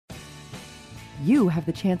you have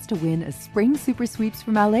the chance to win a spring super sweeps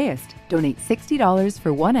from LAist. Donate $60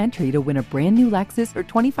 for one entry to win a brand new Lexus or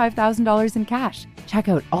 $25,000 in cash. Check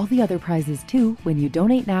out all the other prizes too when you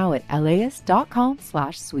donate now at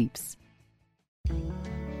laist.com/sweeps.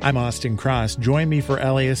 I'm Austin Cross. Join me for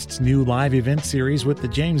LAist's new live event series with the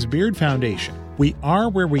James Beard Foundation. We Are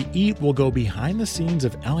Where We Eat will go behind the scenes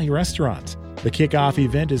of LA restaurants. The kickoff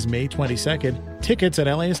event is May 22nd. Tickets at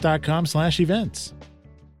laist.com/events.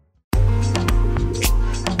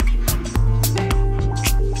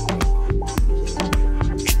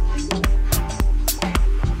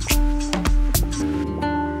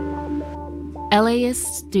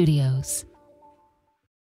 LAist Studios.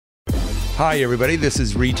 Hi, everybody. This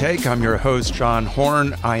is Retake. I'm your host, John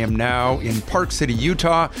Horn. I am now in Park City,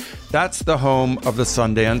 Utah. That's the home of the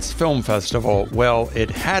Sundance Film Festival. Well, it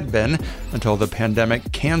had been until the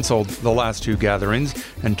pandemic canceled the last two gatherings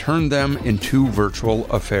and turned them into virtual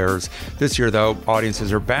affairs. This year, though,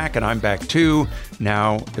 audiences are back, and I'm back too.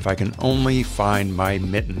 Now, if I can only find my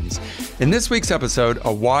mittens. In this week's episode,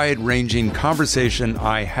 a wide-ranging conversation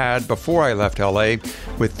I had before I left LA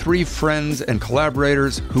with three friends and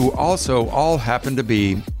collaborators who also all happen to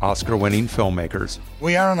be Oscar-winning filmmakers.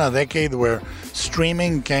 We are in a decade where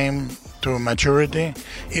streaming came to maturity.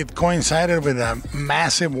 It coincided with a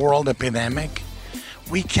massive world epidemic.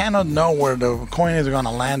 We cannot know where the coin is going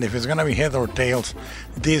to land, if it's going to be head or tails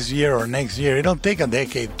this year or next year. It'll take a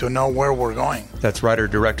decade to know where we're going. That's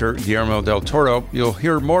writer-director Guillermo del Toro. You'll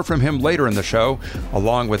hear more from him later in the show,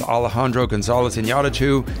 along with Alejandro Gonzalez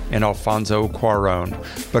Iñárritu and Alfonso Cuarón.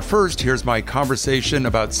 But first, here's my conversation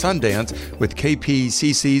about Sundance with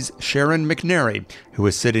KPCC's Sharon McNary, who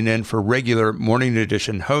is sitting in for regular Morning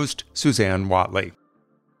Edition host Suzanne Watley.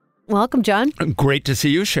 Welcome, John. Great to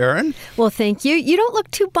see you, Sharon. Well, thank you. You don't look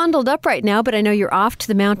too bundled up right now, but I know you're off to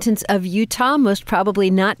the mountains of Utah, most probably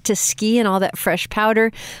not to ski and all that fresh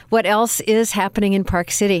powder. What else is happening in Park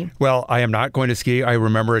City? Well, I am not going to ski. I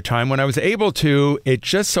remember a time when I was able to. It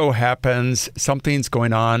just so happens something's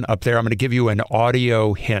going on up there. I'm going to give you an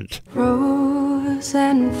audio hint. Rows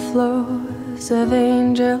and flows of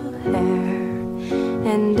angel hair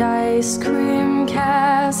and ice cream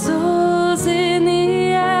castles in the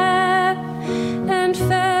air and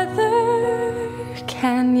feather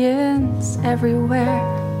canyons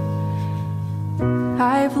everywhere.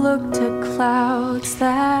 I've looked at clouds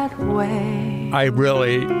that way. I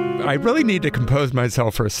really need to compose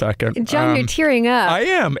myself for a second. John, you're tearing up. I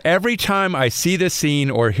am. Every time I see this scene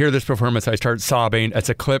or hear this performance, I start sobbing. It's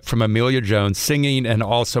a clip from Emilia Jones singing and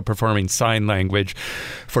also performing sign language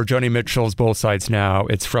for Joni Mitchell's Both Sides Now.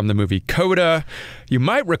 It's from the movie Coda. You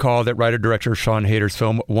might recall that writer-director Sean Hayter's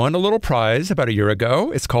film won a little prize about a year ago.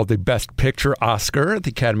 It's called the Best Picture Oscar at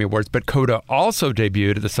the Academy Awards, but Coda also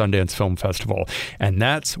debuted at the Sundance Film Festival, and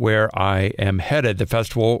that's where I am headed. The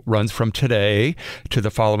festival runs from today to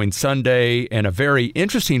the following Sunday, and a very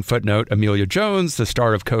interesting footnote, Emilia Jones, the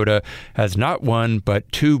star of Coda, has not one but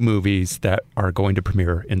two movies that are going to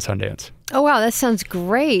premiere in Sundance. Oh, wow, that sounds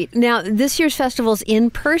great. Now, this year's festival's in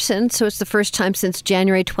person, so it's the first time since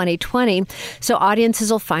January 2020. So audiences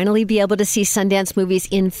will finally be able to see Sundance movies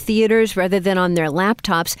in theaters rather than on their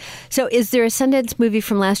laptops. So is there a Sundance movie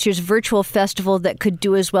from last year's virtual festival that could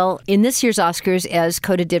do as well in this year's Oscars as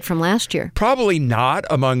Coda did from last year? Probably not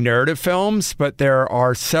among narrative films, but there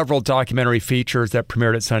are several documentary features that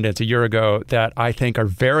premiered at Sundance a year ago that I think are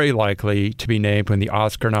very likely to be named when the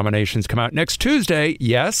Oscar nominations come out next Tuesday.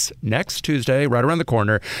 Yes, next Tuesday, right around the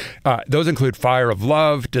corner. Those include Fire of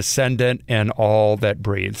Love, Descendant, and All That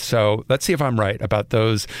Breathes. So let's see if I'm right about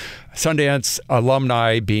those Sundance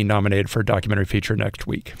alumni being nominated for a documentary feature next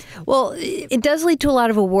week. Well, it does lead to a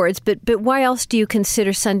lot of awards, but why else do you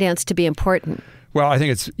consider Sundance to be important? Well, I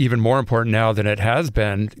think it's even more important now than it has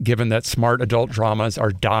been, given that smart adult dramas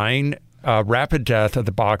are dying rapid death at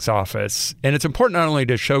the box office. And it's important not only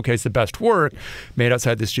to showcase the best work made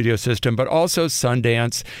outside the studio system, but also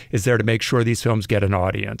Sundance is there to make sure these films get an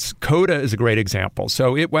audience. Coda is a great example.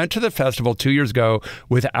 So it went to the festival 2 years ago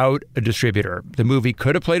without a distributor. The movie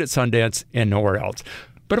could have played at Sundance and nowhere else.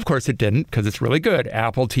 But of course it didn't, because it's really good.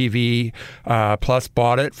 Apple TV Plus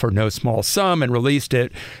bought it for no small sum and released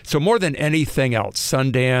it. So more than anything else,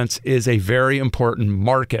 Sundance is a very important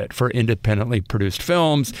market for independently produced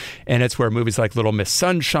films. And it's where movies like Little Miss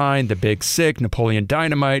Sunshine, The Big Sick, Napoleon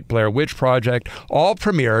Dynamite, Blair Witch Project all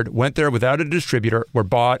premiered, went there without a distributor, were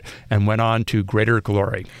bought, and went on to greater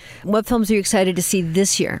glory. What films are you excited to see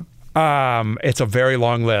this year? It's a very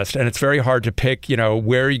long list, and it's very hard to pick,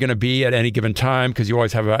 where you're going to be at any given time because you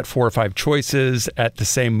always have about 4 or 5 choices at the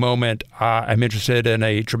same moment. I'm interested in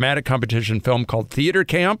a dramatic competition film called Theater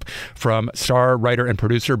Camp from star, writer, and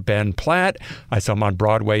producer Ben Platt. I saw him on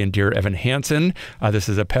Broadway in Dear Evan Hansen. This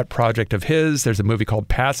is a pet project of his. There's a movie called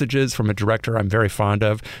Passages from a director I'm very fond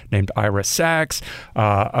of named Ira Sachs.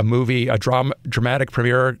 A dramatic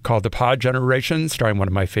premiere called The Pod Generation, starring one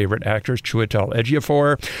of my favorite actors, Chiwetel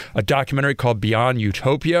Ejiofor. A documentary called Beyond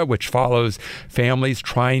Utopia, which follows families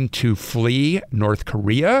trying to flee North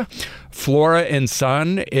Korea. Flora and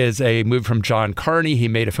Son is a movie from John Carney. He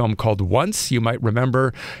made a film called Once, you might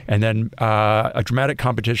remember. And then a dramatic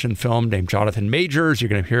competition film named Jonathan Majors. You're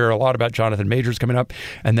going to hear a lot about Jonathan Majors coming up.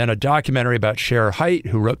 And then a documentary about Cher Haidt,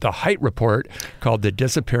 who wrote the Haidt Report, called The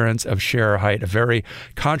Disappearance of Cher Haidt, a very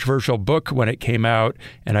controversial book when it came out.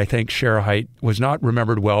 And I think Cher Haidt was not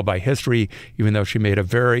remembered well by history, even though she made a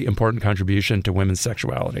very important contribution to women's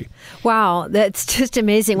sexuality. Wow, that's just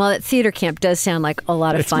amazing. Well, that Theater Camp does sound like a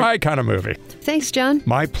lot of fun. It's my kind of movie. Thanks, John.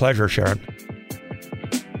 My pleasure, Sharon.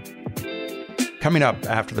 Coming up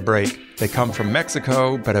after the break, they come from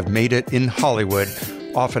Mexico but have made it in Hollywood,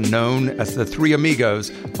 often known as the Three Amigos,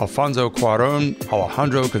 Alfonso Cuarón,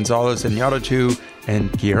 Alejandro González Iñárritu,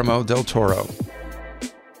 and Guillermo del Toro.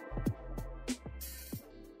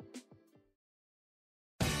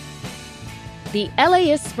 The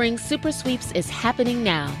LAist Spring Super Sweeps is happening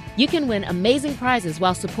now. You can win amazing prizes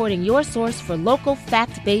while supporting your source for local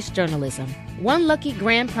fact-based journalism. One lucky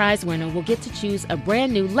grand prize winner will get to choose a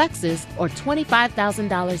brand new Lexus or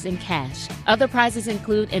 $25,000 in cash. Other prizes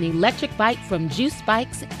include an electric bike from Juice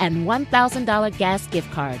Bikes and $1,000 gas gift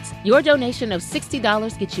cards. Your donation of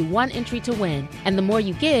 $60 gets you one entry to win, and the more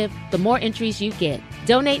you give, the more entries you get.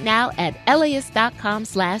 Donate now at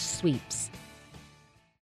LAist.com/sweeps.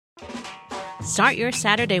 Start your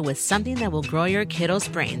Saturday with something that will grow your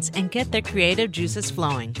kiddos' brains and get their creative juices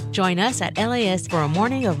flowing. Join us at LAist for a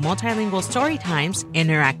morning of multilingual story times,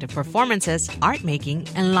 interactive performances, art making,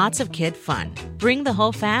 and lots of kid fun. Bring the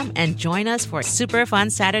whole fam and join us for a super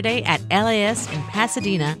fun Saturday at LAist in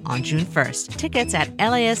Pasadena on June 1st. Tickets at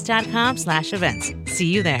LAist.com/events. See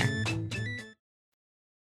you there.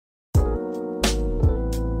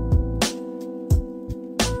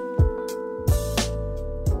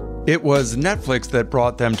 It was Netflix that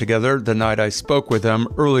brought them together the night I spoke with them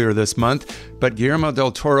earlier this month, but Guillermo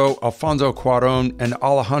del Toro, Alfonso Cuarón, and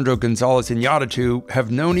Alejandro González Iñárritu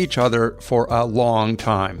have known each other for a long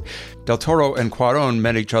time. Del Toro and Cuarón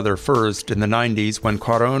met each other first in the 90s when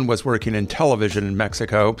Cuarón was working in television in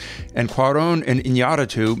Mexico, and Cuarón and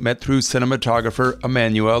Iñárritu met through cinematographer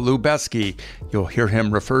Emmanuel Lubezki. You'll hear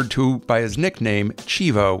him referred to by his nickname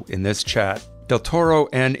Chivo in this chat. Del Toro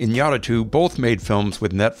and Iñárritu both made films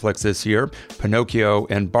with Netflix this year, Pinocchio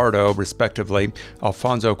and Bardo, respectively.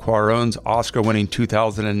 Alfonso Cuarón's Oscar-winning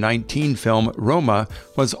 2019 film Roma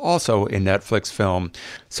was also a Netflix film.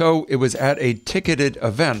 So it was at a ticketed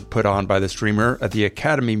event put on by the streamer at the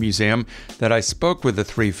Academy Museum that I spoke with the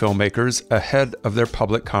three filmmakers ahead of their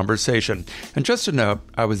public conversation. And just to note,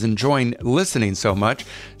 I was enjoying listening so much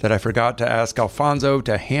that I forgot to ask Alfonso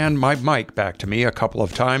to hand my mic back to me a couple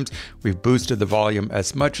of times. We've boosted the volume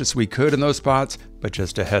as much as we could in those spots, but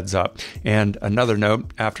just a heads up. And another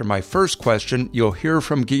note, after my first question, you'll hear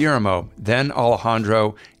from Guillermo, then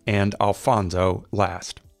Alejandro, and Alfonso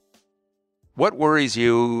last. What worries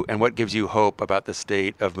you and what gives you hope about the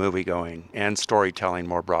state of moviegoing and storytelling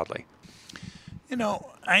more broadly?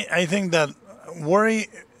 I think that worry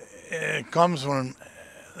comes from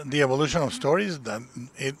the evolution of stories, that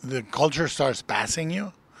the culture starts passing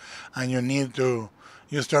you, and you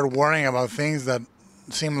start worrying about things that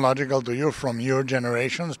seem logical to you from your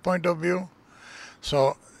generation's point of view.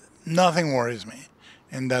 So nothing worries me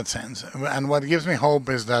in that sense. And what gives me hope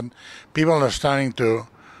is that people are starting to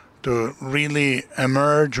really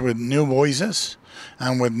emerge with new voices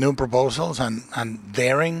and with new proposals and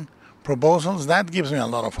daring proposals. That gives me a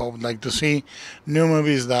lot of hope, like to see new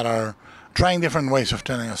movies that are trying different ways of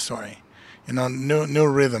telling a story, new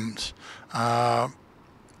rhythms.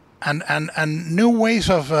 And new ways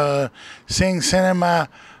of seeing cinema,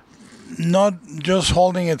 not just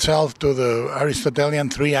holding itself to the Aristotelian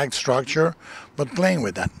 3-act structure, but playing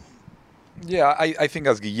with that. Yeah, I think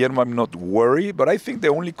as Guillermo, I'm not worried, but I think the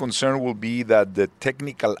only concern will be that the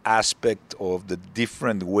technical aspect of the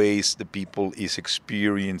different ways the people is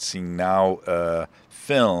experiencing now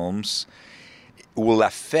films will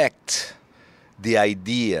affect the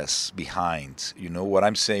ideas behind. You know what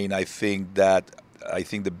I'm saying? I think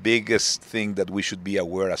the biggest thing that we should be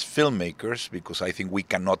aware as filmmakers, because I think we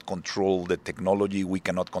cannot control the technology, we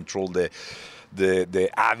cannot control the the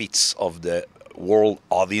habits of the world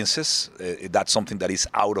audiences. That's something that is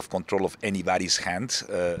out of control of anybody's hand.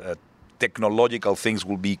 Technological things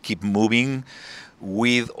will keep moving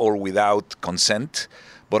with or without consent.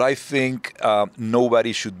 But I think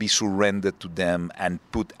nobody should be surrendered to them and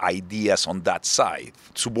put ideas on that side,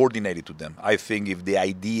 subordinated to them. I think if the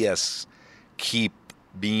ideas keep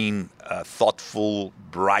being thoughtful,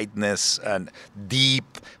 brightness, and deep,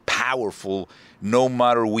 powerful, no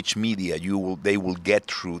matter which media they will get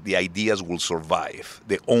through, the ideas will survive.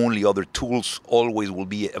 The only other tools always will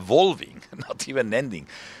be evolving, not even ending.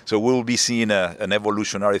 So we'll be seeing an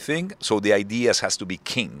evolutionary thing. So the ideas has to be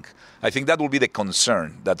king. I think that will be the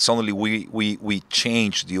concern, that suddenly we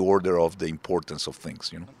change the order of the importance of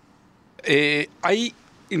things.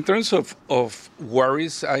 In terms of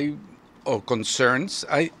worries, or concerns,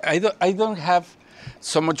 I don't have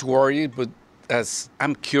so much worry, but as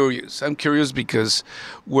I'm curious. I'm curious because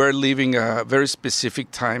we're living a very specific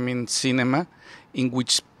time in cinema in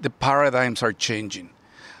which the paradigms are changing.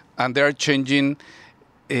 And they are changing.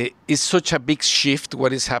 It's such a big shift.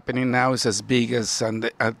 What is happening now is as big as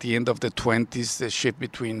at the end of the 20s, the shift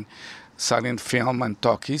between silent film and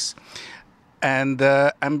talkies. And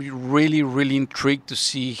I'm really, really intrigued to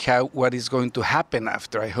see what is going to happen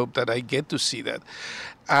after. I hope that I get to see that.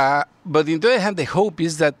 But on the other hand, the hope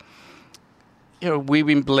is that we've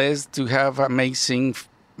been blessed to have amazing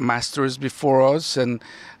masters before us and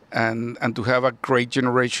to have a great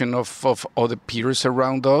generation of other peers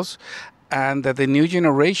around us. And that the new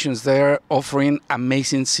generations, they're offering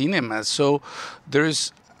amazing cinema. So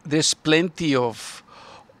there's plenty of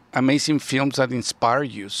amazing films that inspire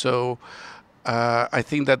you. So I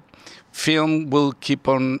think that film will keep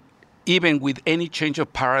on, even with any change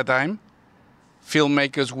of paradigm,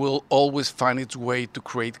 filmmakers will always find its way to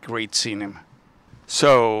create great cinema.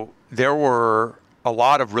 So there were a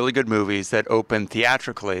lot of really good movies that opened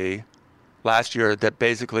theatrically last year that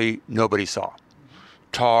basically nobody saw.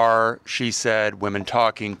 Tar, She Said, Women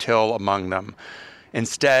Talking, Till among them.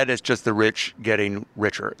 Instead, it's just the rich getting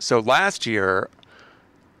richer. So last year,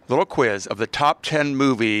 little quiz of the top 10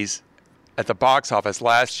 movies at the box office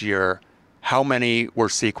last year, how many were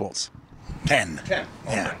sequels? 10. 10.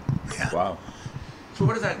 Yeah. Yeah. Wow. So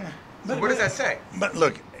what does that say? But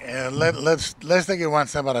look, let's take it one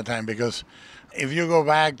step at a time, because if you go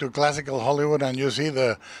back to classical Hollywood and you see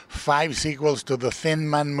the 5 sequels to the Thin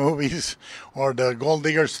Man movies or the Gold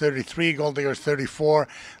Diggers 33, Gold Diggers 34,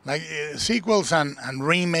 like sequels and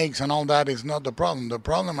remakes and all that is not the problem. The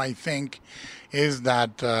problem, I think, is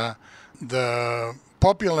that the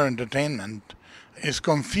popular entertainment is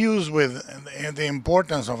confused with the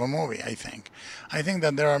importance of a movie, I think. I think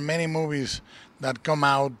that there are many movies that come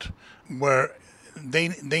out where they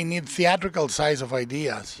need theatrical size of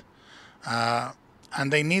ideas.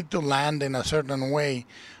 And they need to land in a certain way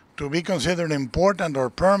to be considered important or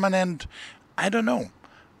permanent. I don't know.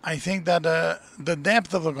 I think that the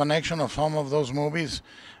depth of the connection of some of those movies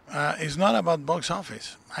is not about box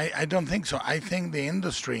office. I don't think so. I think the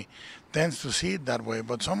industry tends to see it that way.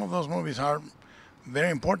 But some of those movies are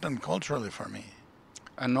very important culturally for me.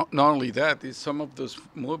 And not only that, is some of those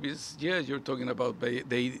movies, you're talking about that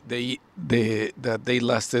they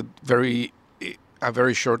lasted a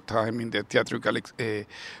very short time in the theatrical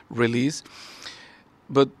release.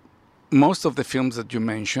 But most of the films that you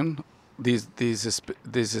mentioned, these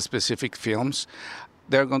specific films,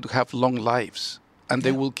 they're going to have long lives, and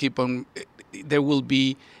they will keep on. There will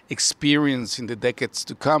be experience in the decades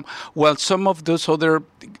to come. While some of those other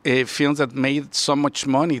films that made so much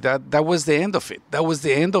money, that was the end of it. That was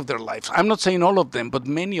the end of their lives. I'm not saying all of them, but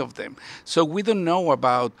many of them. So we don't know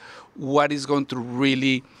about what is going to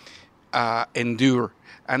really endure.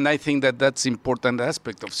 And I think that that's an important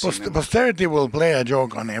aspect of cinema. Posterity will play a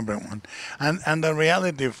joke on everyone. And the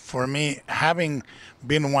reality for me, having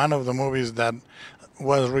been one of the movies that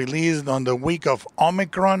was released on the week of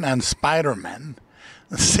Omicron and Spider-Man,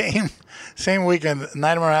 same weekend,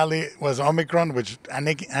 Nightmare Alley was Omicron, which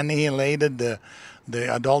annihilated the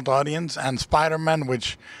adult audience, and Spider-Man,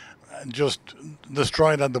 which just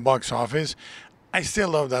destroyed at the box office. I still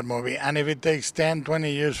love that movie, and if it takes 10,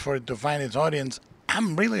 20 years for it to find its audience,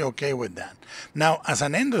 I'm really okay with that. Now, as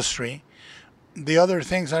an industry, the other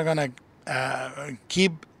things are going to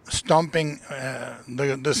keep stomping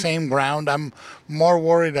the same ground. I'm more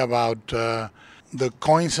worried about the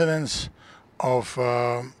coincidence of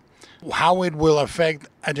how it will affect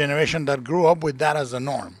a generation that grew up with that as the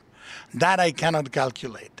norm. That I cannot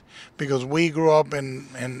calculate, because we grew up in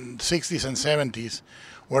 60s and 70s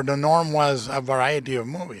where the norm was a variety of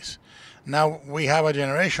movies. Now we have a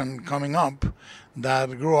generation coming up that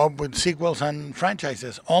grew up with sequels and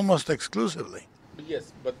franchises almost exclusively.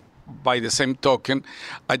 Yes, but by the same token,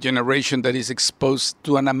 a generation that is exposed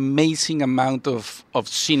to an amazing amount of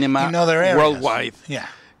cinema In other areas. worldwide. Yeah.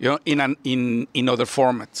 In other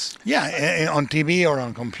formats. Yeah, on TV or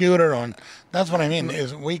on computer, that's what I mean.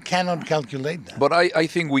 Is we cannot calculate that. But I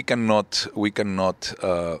think we cannot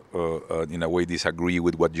in a way disagree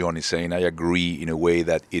with what John is saying. I agree in a way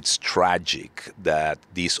that it's tragic that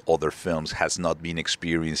these other films has not been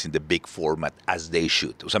experienced in the big format as they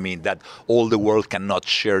should. I mean that all the world cannot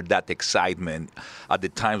share that excitement at the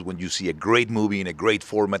times when you see a great movie in a great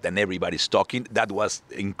format and everybody's talking. That was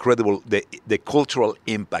incredible. The cultural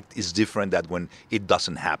impact is different than when it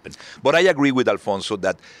doesn't happen. But I agree with Alfonso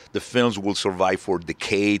that the films will survive for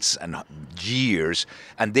decades and years,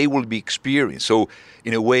 and they will be experienced. So,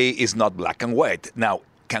 in a way, it's not black and white. Now,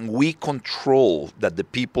 can we control that the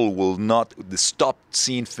people will not stop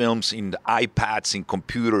seeing films in the iPads, in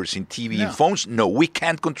computers, in TV, in phones? No, we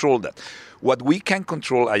can't control that. What we can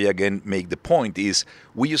control, I again make the point, is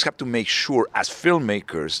we just have to make sure as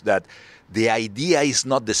filmmakers that the idea is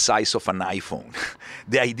not the size of an iPhone.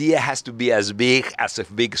 The idea has to be as big as a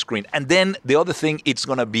big screen. And then the other thing, it's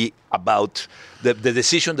going to be about the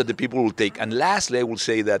decision that the people will take. And lastly, I will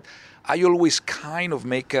say that I always kind of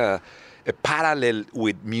make a parallel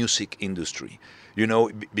with music industry. You know,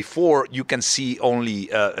 before you can see only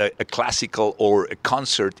a classical or a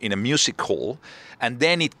concert in a music hall, and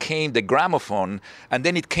then it came the gramophone, and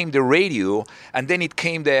then it came the radio, and then it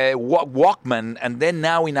came the Walkman, and then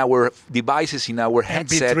now in our devices, in our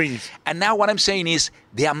headset. MP3s. And now what I'm saying is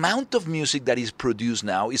the amount of music that is produced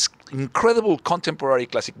now is incredible contemporary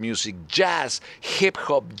classic music, jazz,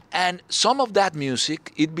 hip-hop, and some of that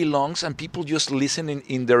music, it belongs and people just listen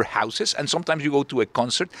in their houses, and sometimes you go to a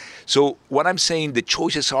concert. So what I'm saying, the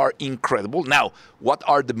choices are incredible. Now, what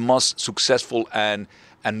are the most successful and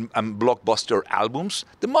blockbuster albums?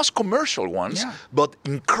 The most commercial ones, but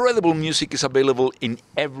incredible music is available in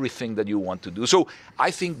everything that you want to do. So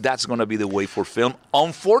I think that's going to be the way for film.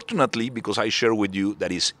 Unfortunately, because I share with you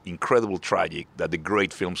that is incredible tragic that the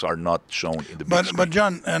great films are not shown in the big screen. But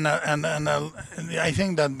John, and I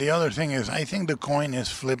think that the other thing is, I think the coin is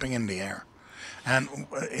flipping in the air. And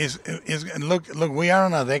look, we are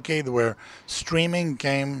in a decade where streaming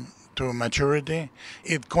came to maturity.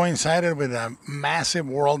 It coincided with a massive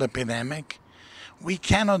world epidemic. We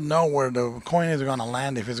cannot know where the coin is going to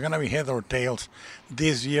land, if it's going to be head or tails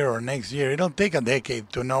this year or next year. It'll take a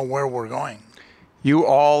decade to know where we're going. You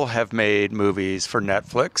all have made movies for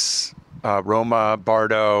Netflix, Roma,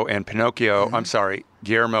 Bardo, and Pinocchio. I'm sorry,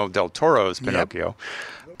 Guillermo del Toro's Pinocchio. Yep.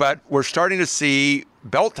 But we're starting to see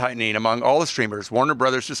belt-tightening among all the streamers. Warner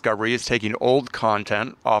Brothers Discovery is taking old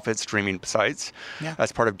content off its streaming sites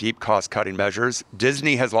as part of deep cost-cutting measures.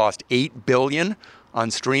 Disney has lost $8 billion on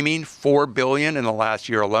streaming, $4 billion in the last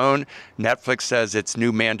year alone. Netflix says its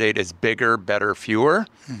new mandate is bigger, better, fewer.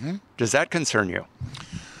 Does that concern you?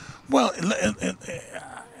 Well,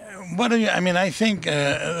 I think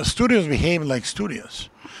studios behave like studios.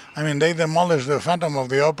 I mean, they demolished the Phantom of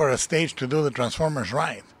the Opera stage to do the Transformers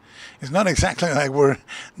ride. It's not exactly like where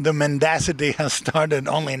the mendacity has started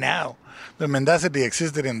only now. The mendacity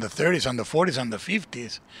existed in the 30s and the 40s and the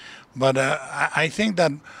 50s. But I think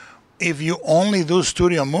that if you only do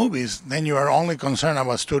studio movies, then you are only concerned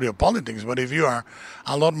about studio politics. But if you are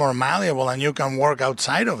a lot more malleable and you can work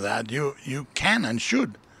outside of that, you can and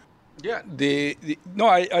should. Yeah,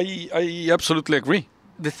 I absolutely agree.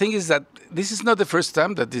 The thing is that this is not the first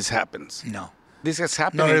time that this happens. No. This has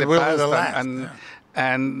happened in the past,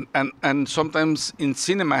 and sometimes in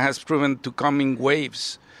cinema has proven to come in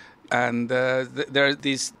waves. And there are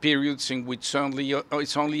these periods in which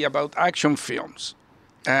it's only about action films.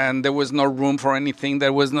 And there was no room for anything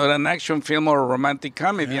that was not an action film or a romantic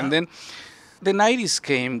comedy. And then the 90s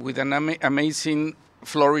came with an amazing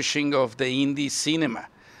flourishing of the indie cinema.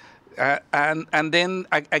 And then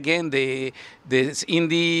again, the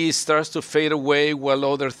indie starts to fade away while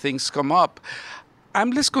other things come up.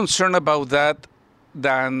 I'm less concerned about that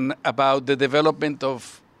than about the development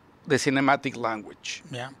of the cinematic language.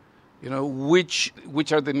 Yeah. You know, which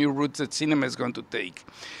are the new routes that cinema is going to take.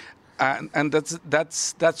 And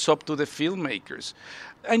that's up to the filmmakers.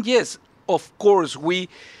 And yes, of course, we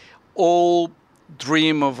all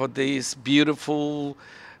dream of this beautiful,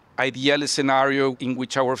 ideal scenario in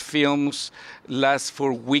which our films last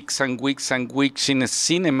for weeks and weeks and weeks in a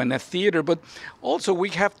cinema and a theater. But also we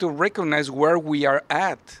have to recognize where we are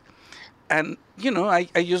at. And, you know, I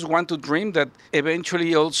just want to dream that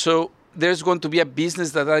eventually also there's going to be a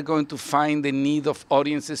business that are going to find the need of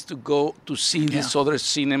audiences to go to see this other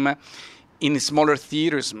cinema in smaller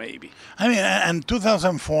theaters, maybe. I mean, in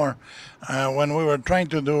 2004, when we were trying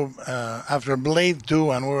to do, after Blade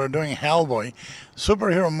 2 and we were doing Hellboy,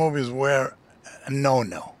 superhero movies were no.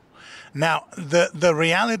 Now, the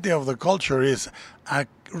reality of the culture is a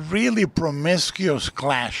really promiscuous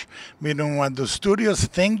clash between what the studios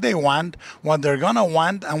think they want, what they're going to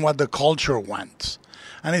want, and what the culture wants.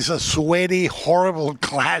 And it's a sweaty, horrible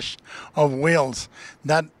clash of wills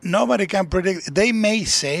that nobody can predict. They may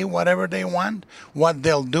say whatever they want. What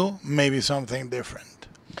they'll do may be something different.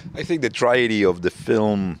 I think the tragedy of the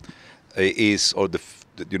film is, or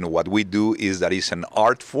what we do is that it's an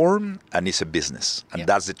art form and it's a business. And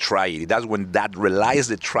that's the tragedy. That's when that realizes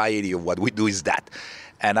the tragedy of what we do is that.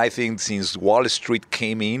 And I think since Wall Street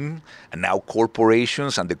came in, and now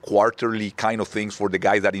corporations and the quarterly kind of things for the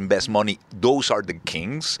guys that invest money, those are the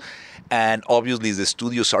kings. And obviously the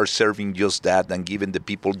studios are serving just that and giving the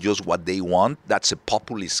people just what they want. That's a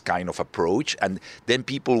populist kind of approach. And then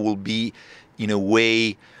people will be, in a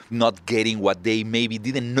way, not getting what they maybe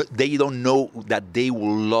didn't know. They don't know that they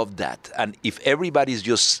will love that. And if everybody's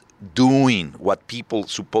just doing what people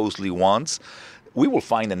supposedly want, we will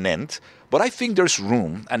find an end. But I think there's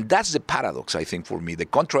room, and that's the paradox, I think, for me. The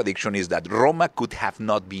contradiction is that Roma could have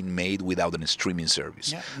not been made without a streaming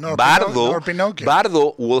service. Yeah, nor Pinocchio.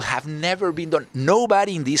 Bardo will have never been done.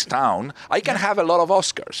 Nobody in this town, I can have a lot of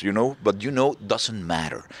Oscars, but doesn't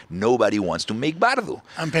matter. Nobody wants to make Bardo.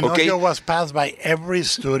 And Pinocchio was passed by every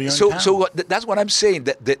studio in town. So that's what I'm saying.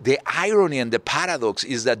 The irony and the paradox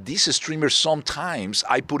is that these streamers sometimes,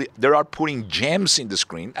 they are putting gems in the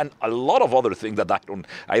screen and a lot of other things that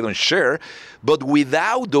I don't share. But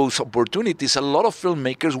without those opportunities, a lot of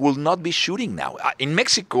filmmakers will not be shooting now. In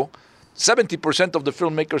Mexico, 70% of the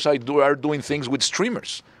filmmakers are doing things with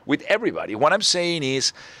streamers, with everybody. What I'm saying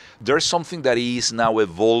is there's something that is now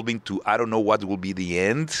evolving to, I don't know what will be the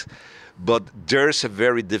end, but there's a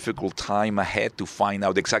very difficult time ahead to find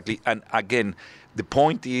out exactly. And again, the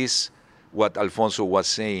point is what Alfonso was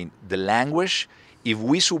saying, the language, if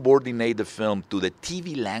we subordinate the film to the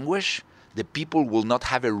TV language, the people will not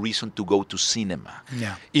have a reason to go to cinema.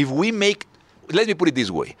 Yeah. If we let me put it this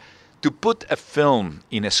way, to put a film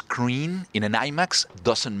in a screen, in an IMAX,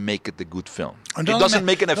 doesn't make it a good film. It doesn't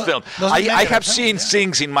make it a film. I have seen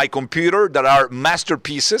things in my computer that are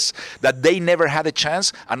masterpieces that they never had a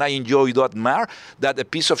chance, and I enjoy that more than a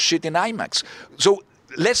piece of shit in IMAX. So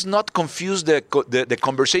let's not confuse the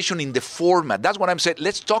conversation in the format. That's what I'm saying.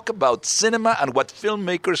 Let's talk about cinema and what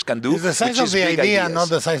filmmakers can do. It's the size of the idea, not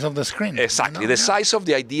the size of the screen. Exactly, the size of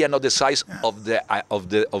the idea, not the size of the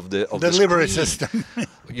delivery screen. system.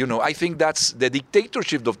 I think that's the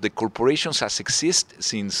dictatorship of the corporations has existed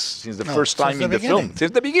since the first time in the film,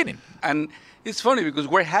 since the beginning. And it's funny because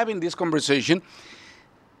we're having this conversation,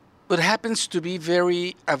 but it happens to be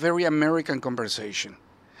a very American conversation.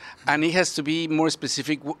 And it has to be more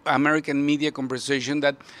specific American media conversation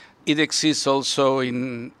that it exists also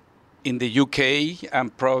in the UK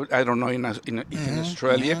and I don't know in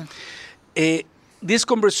Australia. This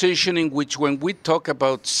conversation in which when we talk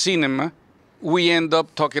about cinema, we end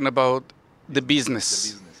up talking about the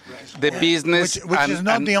business. The business, which is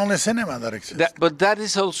not the only cinema that exists. But that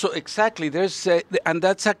is also exactly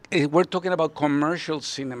we're talking about commercial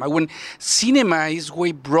cinema. When cinema is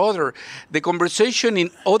way broader, the conversation in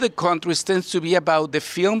other countries tends to be about the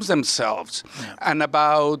films themselves and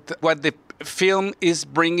about what the film is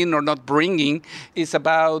bringing or not bringing. Is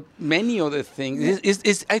about many other things.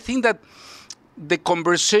 I think that the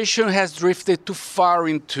conversation has drifted too far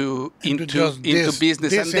into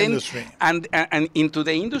business and then industry. And into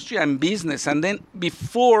the industry and business. And then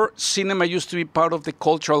before, cinema used to be part of the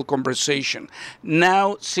cultural conversation.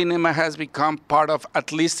 Now cinema has become part of,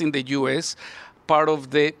 at least in the US, part of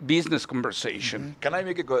the business conversation. Mm-hmm. Can I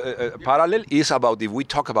make a parallel? Is about if we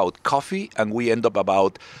talk about coffee and we end up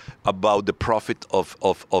about the profit of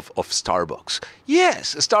Starbucks.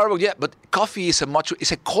 Yes, Starbucks. Yeah, but coffee is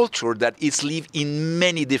a culture that is lived in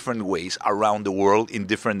many different ways around the world in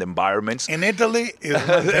different environments. In Italy,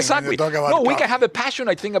 exactly. We can have a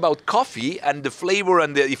passionate thing about coffee and the flavor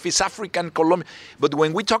and if it's African, Colombian. But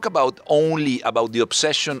when we talk only about the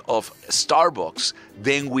obsession of Starbucks,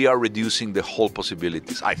 then we are reducing the whole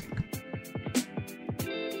possibilities, I think.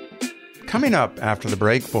 Coming up after the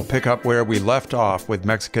break, we'll pick up where we left off with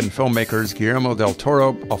Mexican filmmakers Guillermo del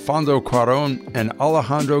Toro, Alfonso Cuarón, and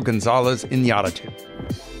Alejandro González Iñárritu.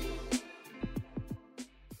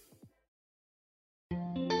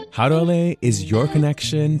 How to LA is your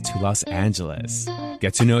connection to Los Angeles.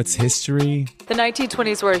 Get to know its history. The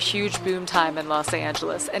 1920s were a huge boom time in Los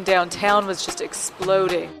Angeles, and downtown was just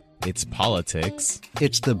exploding. It's politics.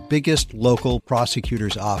 It's the biggest local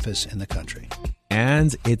prosecutor's office in the country.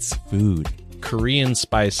 And it's food. Korean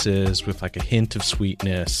spices with like a hint of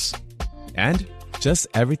sweetness. And just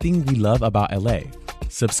everything we love about LA.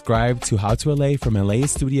 Subscribe to How to LA from LA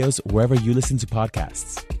Studios wherever you listen to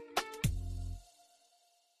podcasts.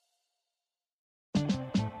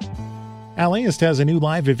 LAist has a new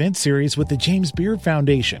live event series with the James Beard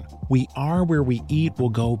Foundation. We Are Where We Eat will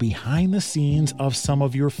go behind the scenes of some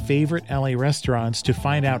of your favorite LA restaurants to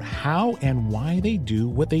find out how and why they do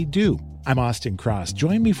what they do. I'm Austin Cross.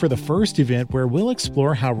 Join me for the first event where we'll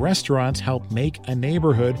explore how restaurants help make a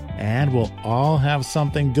neighborhood, and we'll all have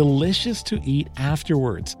something delicious to eat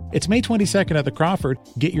afterwards. It's May 22nd at the Crawford.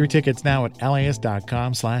 Get your tickets now at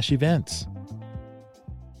laist.com/events.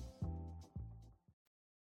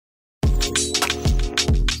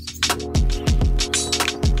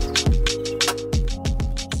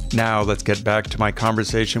 Now let's get back to my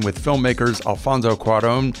conversation with filmmakers Alfonso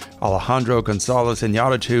Cuarón, Alejandro González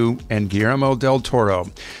Iñárritu, and Guillermo del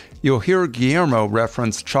Toro. You'll hear Guillermo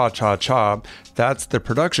reference Cha Cha Cha. That's the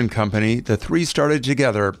production company the three started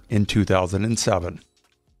together in 2007.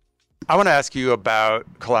 I want to ask you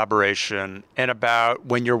about collaboration and about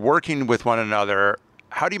when you're working with one another.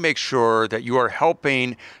 How do you make sure that you are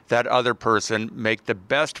helping that other person make the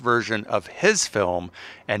best version of his film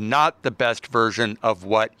and not the best version of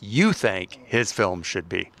what you think his film should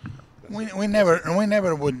be? We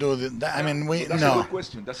never would do that. I mean, That's no. a good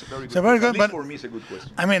question. That's a very good. At least for me, it's a good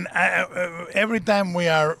question. I mean, every time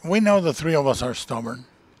we know the three of us are stubborn,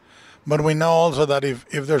 but we know also that if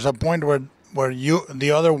there's a point where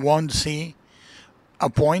the other won't see a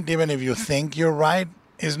point, even if you think you're right,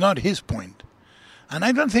 it's not his point. And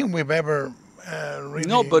I don't think we've ever really.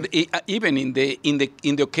 No, but even in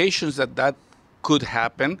the occasions that could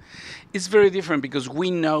happen, it's very different because we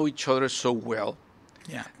know each other so well.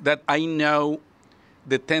 Yeah. That I know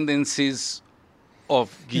the tendencies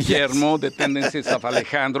of Guillermo, the tendencies of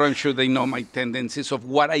Alejandro. I'm sure they know my tendencies of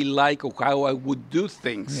what I like or how I would do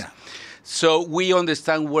things. Yeah. So we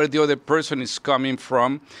understand where the other person is coming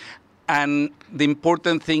from, and the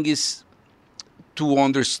important thing is to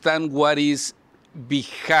understand what is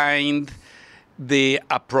behind the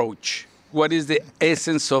approach. What is the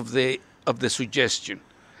essence of the suggestion?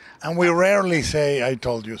 And we rarely say, "I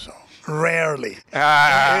told you so." Rarely.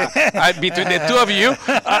 Between the two of you,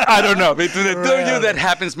 I don't know. Between the two of you, that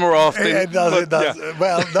happens more often. It does. Yeah.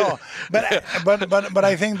 Well, no, but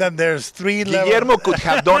I think that there's three levels. Guillermo could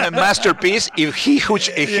have done a masterpiece if he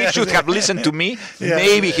should have listened to me.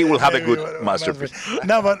 Maybe he will have a good masterpiece.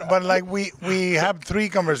 No, but like we have three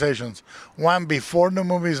conversations: one before the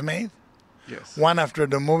movie is made, yes, one after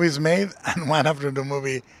the movie is made, and one after the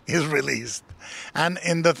movie is released. And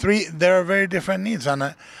in the three, there are very different needs.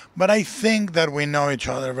 But I think that we know each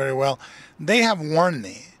other very well. They have warned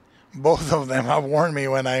me. Both of them have warned me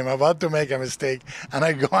when I'm about to make a mistake, and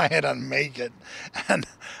I go ahead and make it. And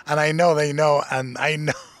I know they know, and I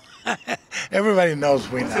know everybody knows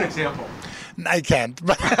we know. What's an example? I can't.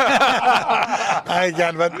 But I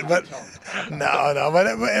can't. But no.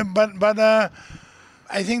 But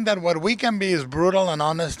I think that what we can be is brutal and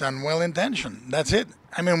honest and well-intentioned. That's it.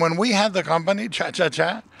 I mean, when we had the company, Cha Cha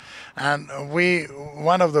Cha, and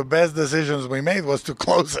one of the best decisions we made was to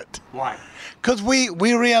close it. Why? Because we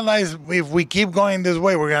realized if we keep going this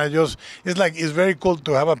way, we're going to it's very cool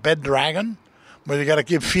to have a pet dragon, but you got to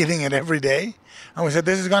keep feeding it every day. And we said,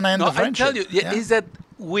 this is going to end the friendship. I tell you, is that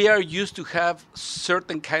we are used to have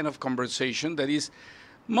certain kind of conversation that is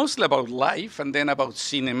mostly about life and then about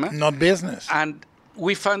cinema. Not business. And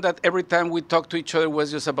we found that every time we talked to each other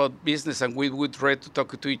was just about business, and we would dread to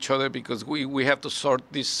talk to each other because we have to sort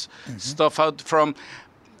this stuff out from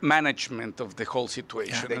management of the whole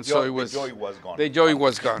situation. Yeah. And the joy was gone. The joy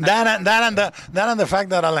was gone. That and the fact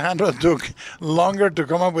that Alejandro took longer to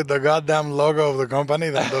come up with the goddamn logo of the company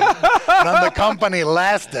than the company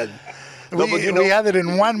lasted. No, we had it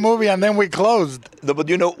in one movie and then we closed. No, but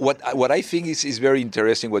what I think is very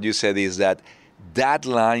interesting what you said is that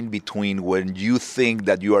line between when you think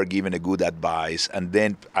that you are giving a good advice and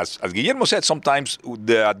then, as Guillermo said, sometimes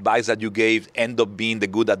the advice that you gave end up being the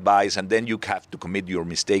good advice and then you have to commit your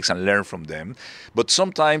mistakes and learn from them. But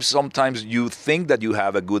sometimes you think that you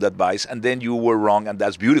have a good advice and then you were wrong, and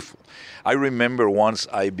that's beautiful. I remember once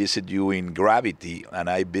I visited you in Gravity and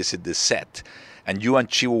I visited the set. and you and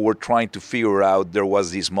Chivo were trying to figure out. There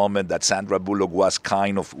was this moment that Sandra Bullock was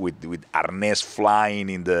kind of with arnés flying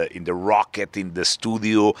in the rocket in the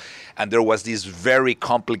studio, and there was this very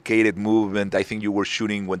complicated movement. I think you were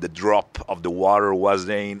shooting when the drop of the water was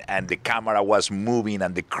in, and the camera was moving,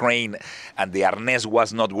 and the crane and the arnés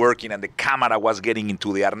was not working, and the camera was getting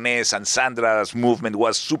into the arnés, and Sandra's movement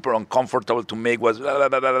was super uncomfortable to make. Was blah,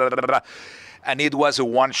 blah, blah, blah, blah, blah. And it was a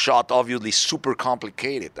one shot, obviously super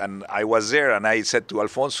complicated. And I was there, and I said to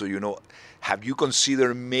Alfonso, have you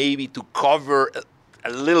considered maybe to cover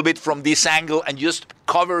a little bit from this angle and just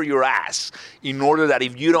cover your ass in order that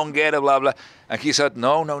if you don't get it, blah, blah. And he said,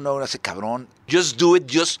 no. I said, cabrón, just do it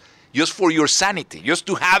just for your sanity, just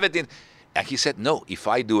to have it in. And he said, no, if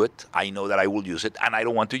I do it, I know that I will use it, and I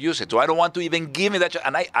don't want to use it. So I don't want to even give me that.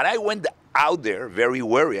 And I went out there very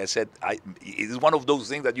wary. I said, it's one of those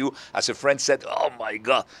things that you, as a friend, said, oh, my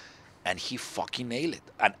God. And he fucking nailed it.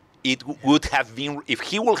 And it would have been, if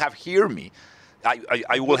he would have heard me,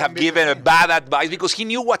 I would have given a bad advice because he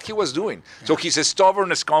knew what he was doing. Yeah. So his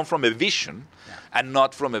stubbornness comes from a vision and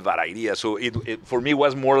not from a bad idea. So it for me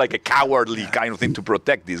was more like a cowardly kind of thing to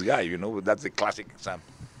protect this guy. That's the classic example.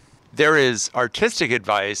 There is artistic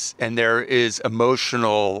advice and there is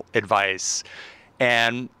emotional advice.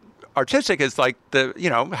 And artistic is like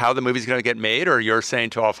how the movie's going to get made, or you're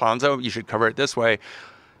saying to Alfonso, you should cover it this way.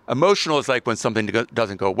 Emotional is like when something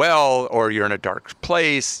doesn't go well, or you're in a dark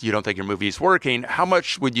place, you don't think your movie is working. How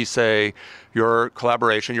much would you say your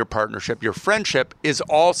collaboration, your partnership, your friendship is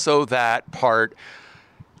also that part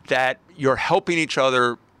that you're helping each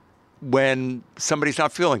other when somebody's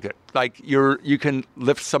not feeling good? Like you can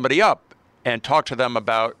lift somebody up and talk to them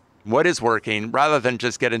about what is working rather than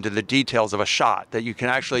just get into the details of a shot, that you can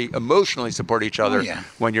actually emotionally support each other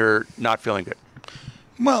when you're not feeling good.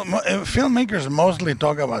 Well, filmmakers mostly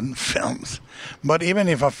talk about films, but even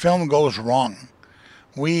if a film goes wrong,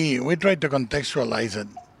 we try to contextualize it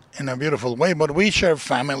in a beautiful way, but we share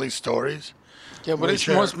family stories. Yeah, but it's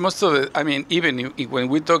most of it. I mean, even when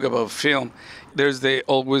we talk about film, there's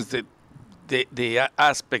always the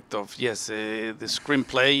aspect of the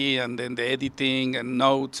screenplay and then the editing and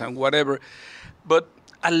notes and whatever. But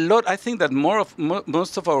I think that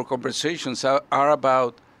most of our conversations are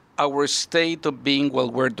about our state of being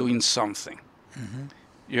while we're doing something. Mm-hmm.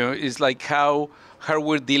 It's like how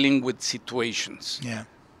we're dealing with situations. Yeah,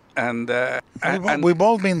 and we've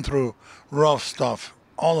all been through rough stuff,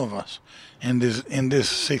 all of us, in this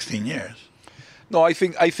 16 years. No, I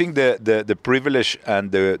think the privilege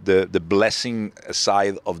and the blessing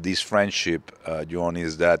side of this friendship, John,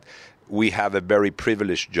 is that we have a very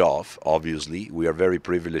privileged job. Obviously, we are very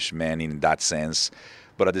privileged men in that sense.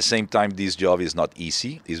 But at the same time, this job is not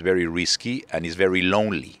easy. It's very risky and it's very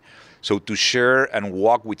lonely. So to share and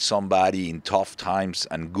walk with somebody in tough times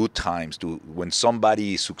and good times, when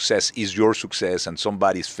somebody's success is your success and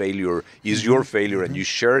somebody's failure is your failure, and you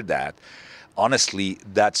share that, honestly,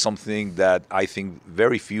 that's something that I think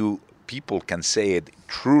very few people can say it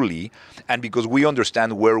truly. And because we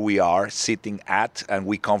understand where we are sitting at, and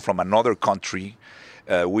we come from another country,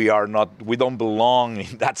 we don't belong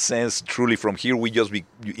in that sense truly from here.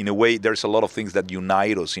 In a way, there's a lot of things that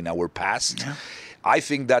unite us in our past. Yeah. I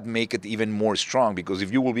think that make it even more strong, because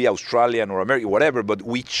if you will be Australian or American, whatever, but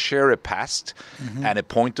we share a past and a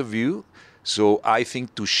point of view. So I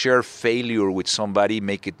think to share failure with somebody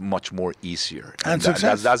make it much more easier. And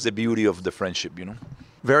that's the beauty of the friendship,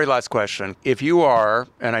 Very last question. If you are,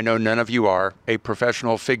 and I know none of you are, a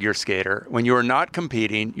professional figure skater, when you are not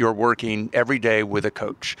competing, you're working every day with a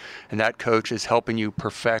coach, and that coach is helping you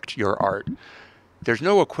perfect your art. There's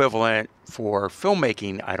no equivalent for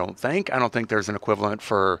filmmaking, I don't think. I don't think there's an equivalent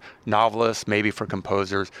for novelists, maybe for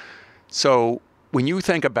composers. So when you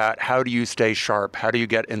think about how do you stay sharp, how do you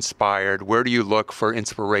get inspired, where do you look for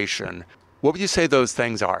inspiration, what would you say those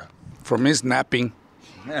things are? For me, it's napping.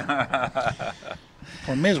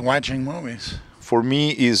 For me, it's watching movies. For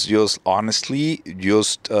me, is just honestly,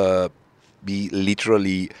 be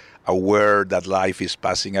literally aware that life is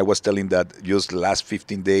passing. I was telling that just the last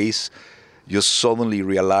 15 days, just suddenly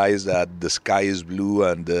realize that the sky is blue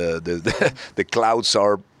and the clouds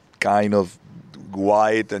are kind of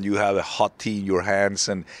white, and you have a hot tea in your hands,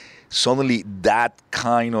 and suddenly that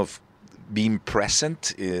kind of being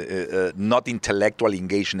present, not intellectually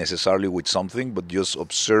engaged necessarily with something, but just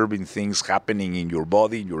observing things happening in your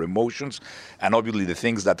body, your emotions, and obviously the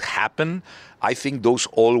things that happen. I think those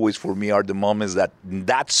always for me are the moments that in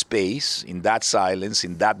that space, in that silence,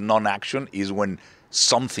 in that non-action is when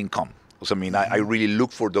something comes. So, I mean, I really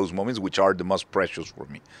look for those moments which are the most precious for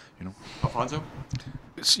me, you know. Alfonso?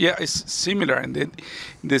 Yeah, it's similar in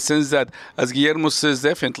the sense that, as Guillermo says,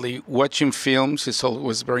 definitely watching films is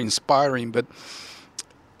always very inspiring. But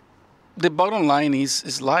the bottom line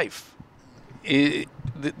is life. I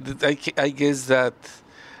guess that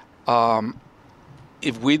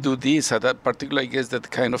if we do this, that particularly, I guess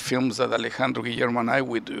that kind of films that Alejandro, Guillermo, and I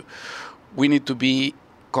would do, we need to be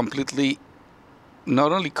completely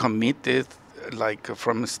not only committed, like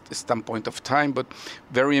from a standpoint of time, but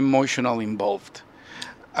very emotionally involved.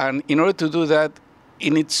 And in order to do that,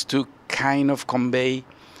 it needs to kind of convey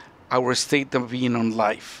our state of being on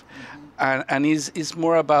life. And it's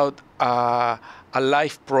more about a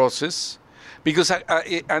life process. Because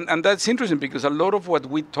and that's interesting, because a lot of what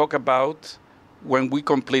we talk about when we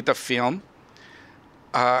complete a film,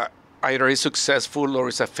 either is successful or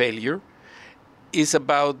is a failure, is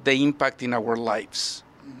about the impact in our lives.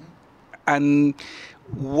 And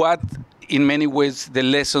what, in many ways, the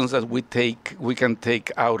lessons that we can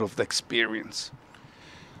take out of the experience.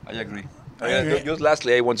 I agree. Just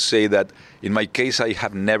lastly, I want to say that in my case, I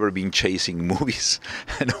have never been chasing movies.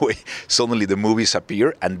 In a way, suddenly the movies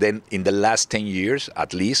appear, and then in the last 10 years,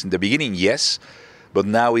 at least, in the beginning, yes, but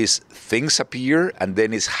now is things appear, and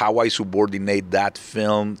then is how I subordinate that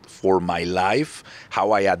film for my life,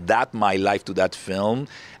 how I adapt my life to that film,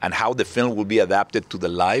 and how the film will be adapted to the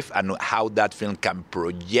life, and how that film can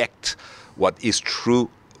project what is true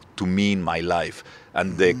to me in my life.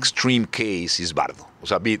 And the extreme case is Bardo.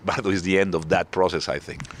 So Bardo is the end of that process, I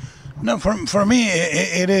think. No, for me,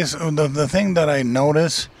 it is the thing that I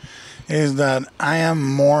notice is that I am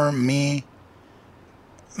more me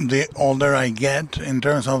the older I get, in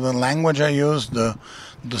terms of the language I use, the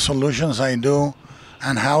solutions I do,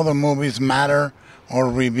 and how the movies matter or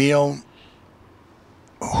reveal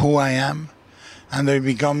who I am, and they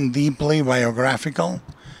become deeply biographical.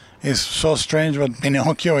 It's so strange, but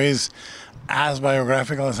Pinocchio is as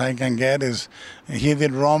biographical as I can get. Is he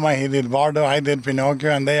did Roma, he did Bardo, I did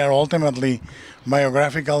Pinocchio, and they are ultimately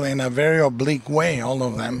biographical in a very oblique way, all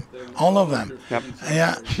of them. Yep.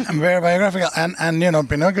 Yeah, and very biographical. And you know,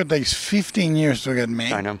 Pinocchio takes 15 years to get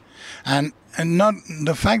made. I know. And not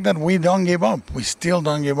the fact that we don't give up, we still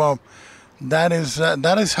don't give up. That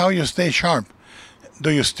is how you stay sharp.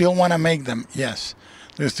 Do you still want to make them? Yes.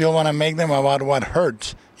 Do you still want to make them about what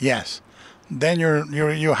hurts? Yes. Then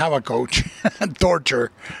you have a coach.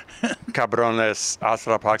 Torture. Cabrones, hasta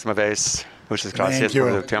la próxima vez. Muchas gracias por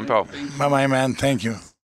el tiempo. Bye-bye, man. Thank you.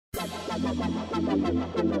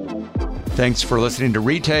 Thanks for listening to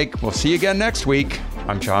Retake. We'll see you again next week.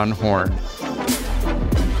 I'm John Horn.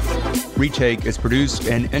 Retake is produced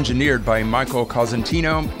and engineered by Michael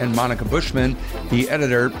Cosentino and Monica Bushman. The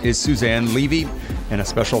editor is Suzanne Levy. And a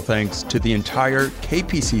special thanks to the entire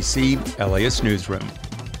KPCC LAist newsroom.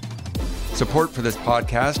 Support for this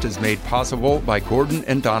podcast is made possible by Gordon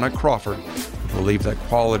and Dona Crawford, who believe that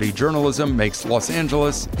quality journalism makes Los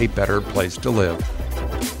Angeles a better place to live.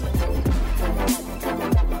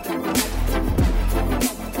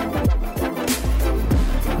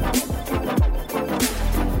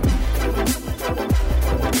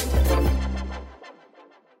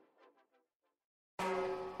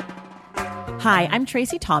 Hi, I'm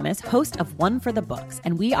Tracy Thomas, host of One for the Books,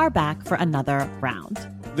 and we are back for another round.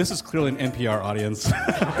 This is clearly an NPR audience.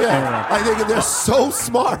 Yeah, I think they're so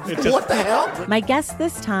smart. What the hell? My guests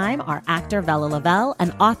this time are actor Vella Lavelle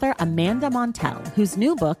and author Amanda Montell, whose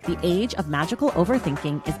new book, The Age of Magical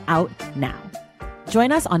Overthinking, is out now.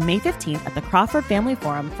 Join us on May 15th at the Crawford Family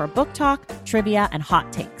Forum for book talk, trivia, and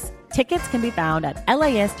hot takes. Tickets can be found at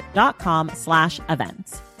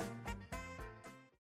laist.com/events.